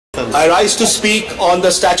I rise to speak on the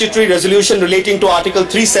statutory resolution relating to Article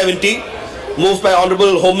 370, moved by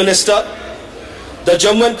Honorable Home Minister, the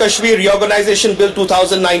Jammu and Kashmir Reorganization Bill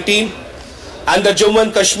 2019, and the Jammu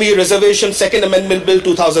and Kashmir Reservation Second Amendment Bill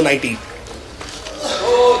 2019.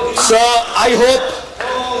 Sir, I hope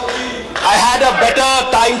I had a better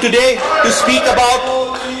time today to speak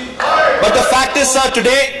about, but the fact is, sir,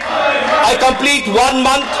 today I complete 1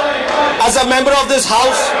 month as a member of this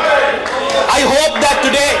House. I hope that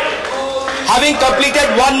today, having completed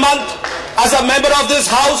 1 month as a member of this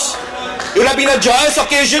House, it would have been a joyous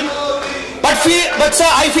occasion. But sir,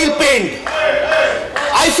 I feel pained.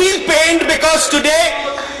 I feel pained because today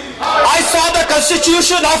I saw the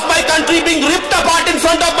constitution of my country being ripped apart in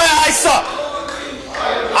front of my eyes, sir.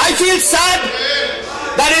 I feel sad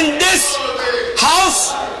that in this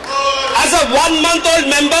House, as a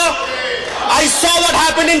 1-month-old member, I saw what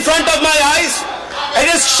happened in front of my eyes.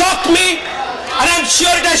 It has shocked me, and I'm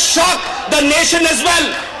sure it has shocked the nation as well.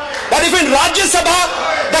 That if in Rajya Sabha,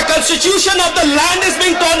 the constitution of the land is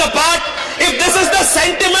being torn apart, if this is the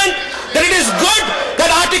sentiment, then it is good that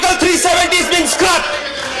Article 370 is being scrapped.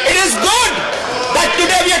 It is good that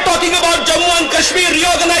today we are talking about Jammu and Kashmir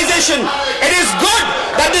reorganization. It is good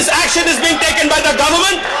that this action is being taken by the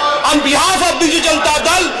government. On behalf of Biju Janata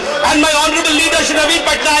Dal and my honorable leader Sasmit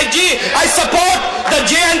Patra BJD, I support the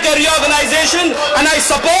J&K reorganization, and I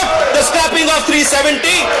support the scrapping of 370,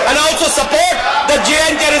 and I also support the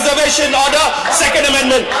J&K reservation order second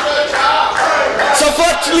amendment. So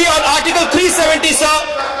firstly, on Article 370, sir,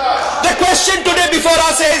 the question today before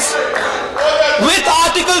us is, with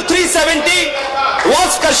Article 370,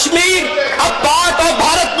 was Kashmir a part of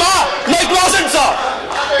Bharat Ma? No, it wasn't, sir.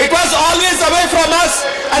 It was always away from us,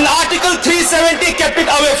 and Article 370 kept it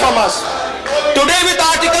away from us. Today with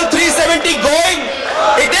Article 370 going,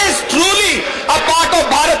 it is truly a part of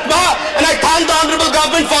Bharat Ma, and I thank the honorable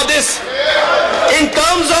government for this. In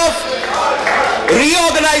terms of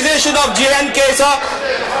reorganization of J&K, sir,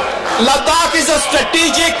 Ladakh is a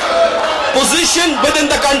strategic position within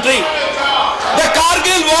the country. The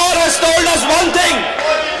Kargil war has told us one thing,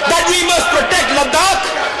 that we must protect Ladakh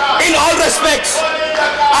in all respects.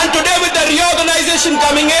 And today with the reorganization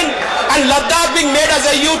coming in and Ladakh being made as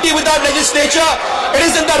a UT without legislature, it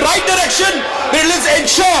is in the right direction. It will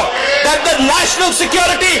ensure that the national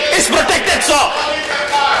security is protected, sir.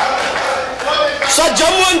 So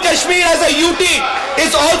Jammu and Kashmir as a UT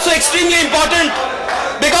is also extremely important,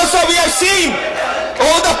 because sir, we have seen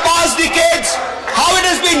over the past decades how it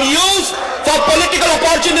has been used for political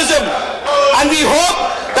opportunism, and we hope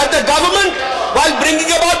that the government, while bringing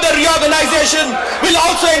about the reorganization, will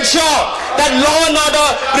also ensure that law and order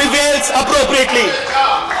prevails appropriately.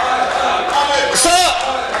 Sir,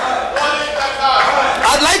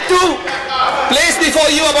 I'd like to place before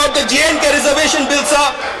you about the J&K reservation bill, sir.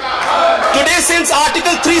 Today, since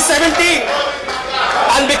Article 370,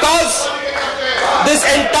 and because this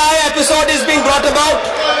entire episode is being brought about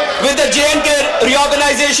with the J&K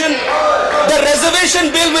reorganization, the reservation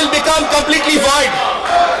bill will become completely void.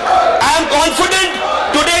 I am confident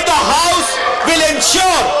today the House will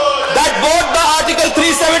ensure that both the Article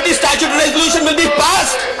 370 statutory resolution will be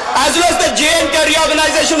passed, as well as the J&K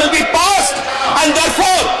reorganization will be passed, and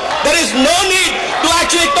therefore there is no need to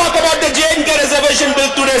actually talk about the J&K reservation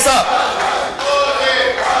bill today, sir.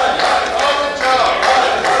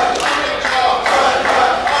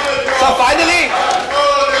 So finally,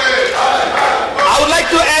 I would like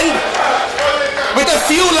to end with a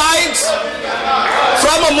few lines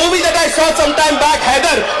from a movie that I saw some time back,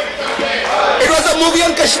 Heather. It was a movie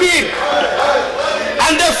on Kashmir,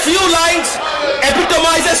 and the few lines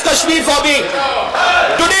epitomizes Kashmir for me.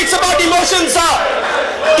 Today it's about emotions, sir.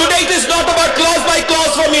 Today it is not about clause by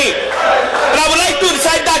clause for me. And I would like to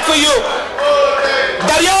recite that for you.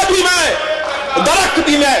 Darya bhi main, darakht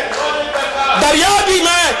bhi main. Darya bhi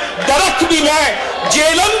main, darakht bhi main.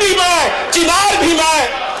 Jhelum bhi main, chinar bhi main.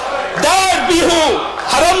 Dar bhi hu,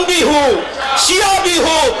 haram bhi hu. शिया भी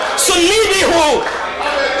हूँ, सुन्नी भी हूँ,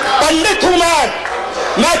 पंडित हूँ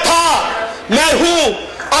मैं था, मैं हूँ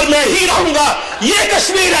और मैं ही रहूंगा। ये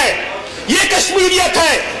कश्मीर है, ये कश्मीरियत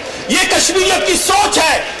है, ये कश्मीरियत की सोच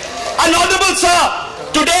है। Honorable sir,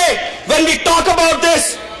 today when we talk about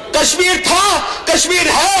this, Kashmir था, कश्मीर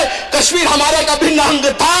है, कश्मीर हमारा का भिन्न अंग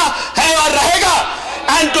था, है और रहेगा।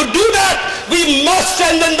 And to do that, we must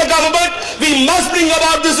strengthen the government, we must bring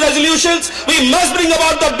about these resolutions, we must bring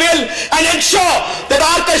about the bill and ensure that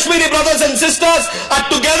our Kashmiri brothers and sisters are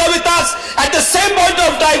together with us. At the same point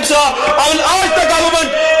of time, sir, I will urge the government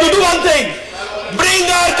to do one thing. Bring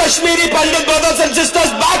our Kashmiri Pandit brothers and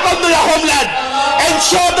sisters back on their homeland.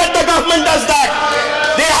 Ensure that the government does that.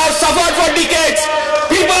 They have suffered for decades.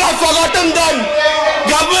 People have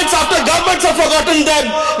governments have forgotten them.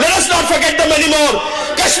 Let us not forget them anymore.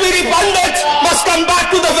 Kashmiri Pandits must come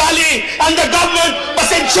back to the valley and the government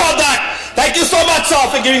must ensure that. Thank you so much, sir,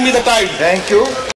 for giving me the time. Thank you.